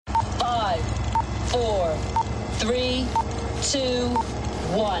4, 3, 2,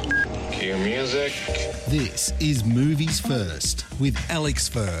 1. Cue music. This is Movies First with Alex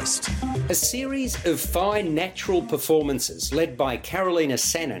First. A series of fine natural performances led by Carolina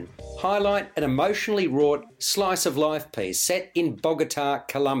Sannon highlight an emotionally wrought slice-of-life piece set in Bogota,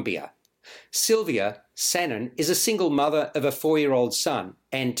 Colombia. Sylvia Sannon is a single mother of a 4-year-old son,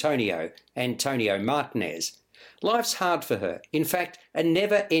 Antonio Martinez. Life's hard for her, in fact, a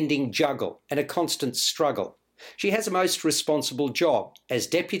never-ending juggle and a constant struggle. She has a most responsible job as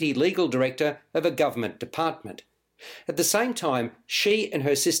Deputy Legal Director of a government department. At the same time, she and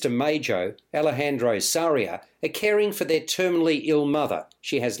her sister Majo, Alejandro Saria, are caring for their terminally ill mother.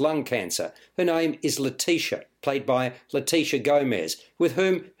 She has lung cancer. Her name is Leticia, played by Leticia Gomez, with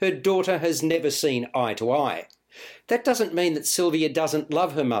whom her daughter has never seen eye to eye. That doesn't mean that Sylvia doesn't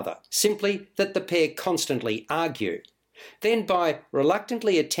love her mother, simply that the pair constantly argue. Then, by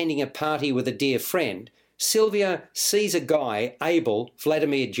reluctantly attending a party with a dear friend, Sylvia sees a guy, Abel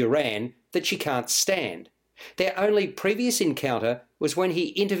Vladimir Duran, that she can't stand. Their only previous encounter was when he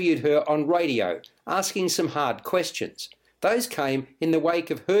interviewed her on radio, asking some hard questions. Those came in the wake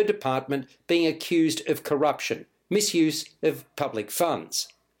of her department being accused of corruption, misuse of public funds.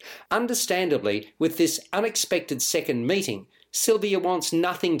 Understandably, with this unexpected second meeting, Sylvia wants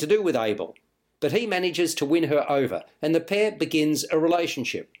nothing to do with Abel. But he manages to win her over, and the pair begins a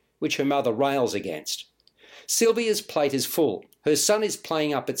relationship, which her mother rails against. Sylvia's plate is full. Her son is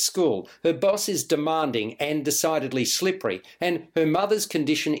playing up at school, her boss is demanding and decidedly slippery, and her mother's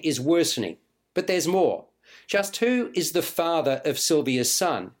condition is worsening. But there's more. Just who is the father of Sylvia's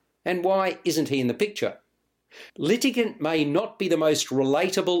son, and why isn't he in the picture? Litigant may not be the most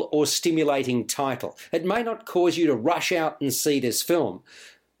relatable or stimulating title. It may not cause you to rush out and see this film.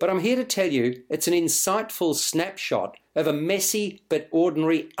 But I'm here to tell you it's an insightful snapshot of a messy but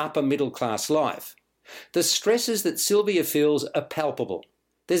ordinary upper-middle-class life. The stresses that Sylvia feels are palpable.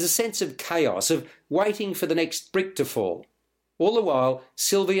 There's a sense of chaos, of waiting for the next brick to fall. All the while,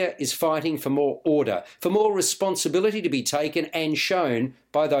 Sylvia is fighting for more order, for more responsibility to be taken and shown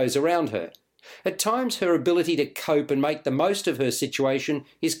by those around her. At times, her ability to cope and make the most of her situation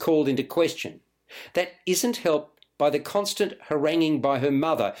is called into question. That isn't helped by the constant haranguing by her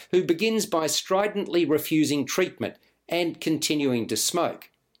mother, who begins by stridently refusing treatment and continuing to smoke.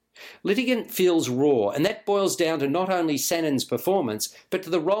 Litigant feels raw, and that boils down to not only Sannon's performance, but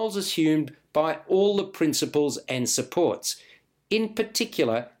to the roles assumed by all the principals and supports. In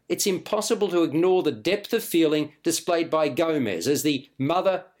particular, it's impossible to ignore the depth of feeling displayed by Gomez as the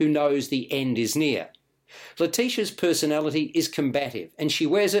mother who knows the end is near. Leticia's personality is combative, and she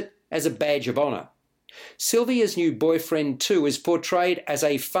wears it as a badge of honour. Sylvia's new boyfriend, too, is portrayed as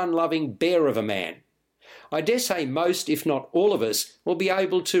a fun-loving bear of a man. I dare say most, if not all of us, will be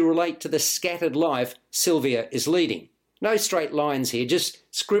able to relate to the scattered life Sylvia is leading. No straight lines here, just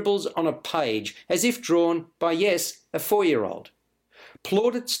scribbles on a page, as if drawn by, yes, a 4-year-old.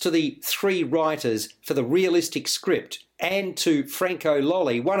 Plaudits to the 3 writers for the realistic script, and to Franco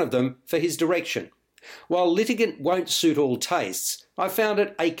Lolli, one of them, for his direction. While Litigant won't suit all tastes, I found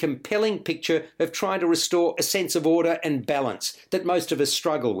it a compelling picture of trying to restore a sense of order and balance that most of us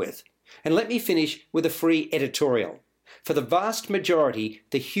struggle with. And let me finish with a free editorial. For the vast majority,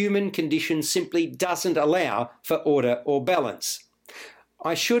 the human condition simply doesn't allow for order or balance.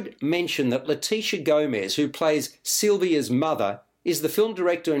 I should mention that Leticia Gomez, who plays Sylvia's mother, is the film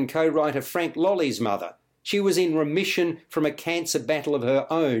director and co-writer Frank Lolli's mother. She was in remission from a cancer battle of her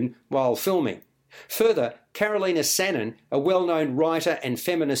own while filming. Further, Carolina Sannon, a well-known writer and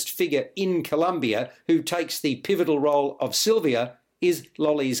feminist figure in Colombia who takes the pivotal role of Sylvia, is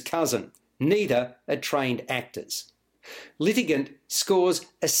Lolli's cousin. Neither are trained actors. Litigant scores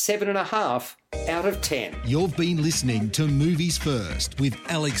a 7.5 out of 10. You've been listening to Movies First with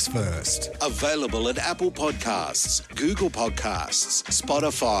Alex First. Available at Apple Podcasts, Google Podcasts,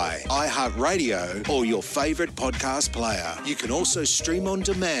 Spotify, iHeartRadio, or your favourite podcast player. You can also stream on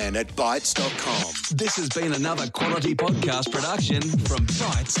demand at Bytes.com. This has been another quality podcast production from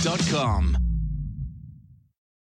Bytes.com.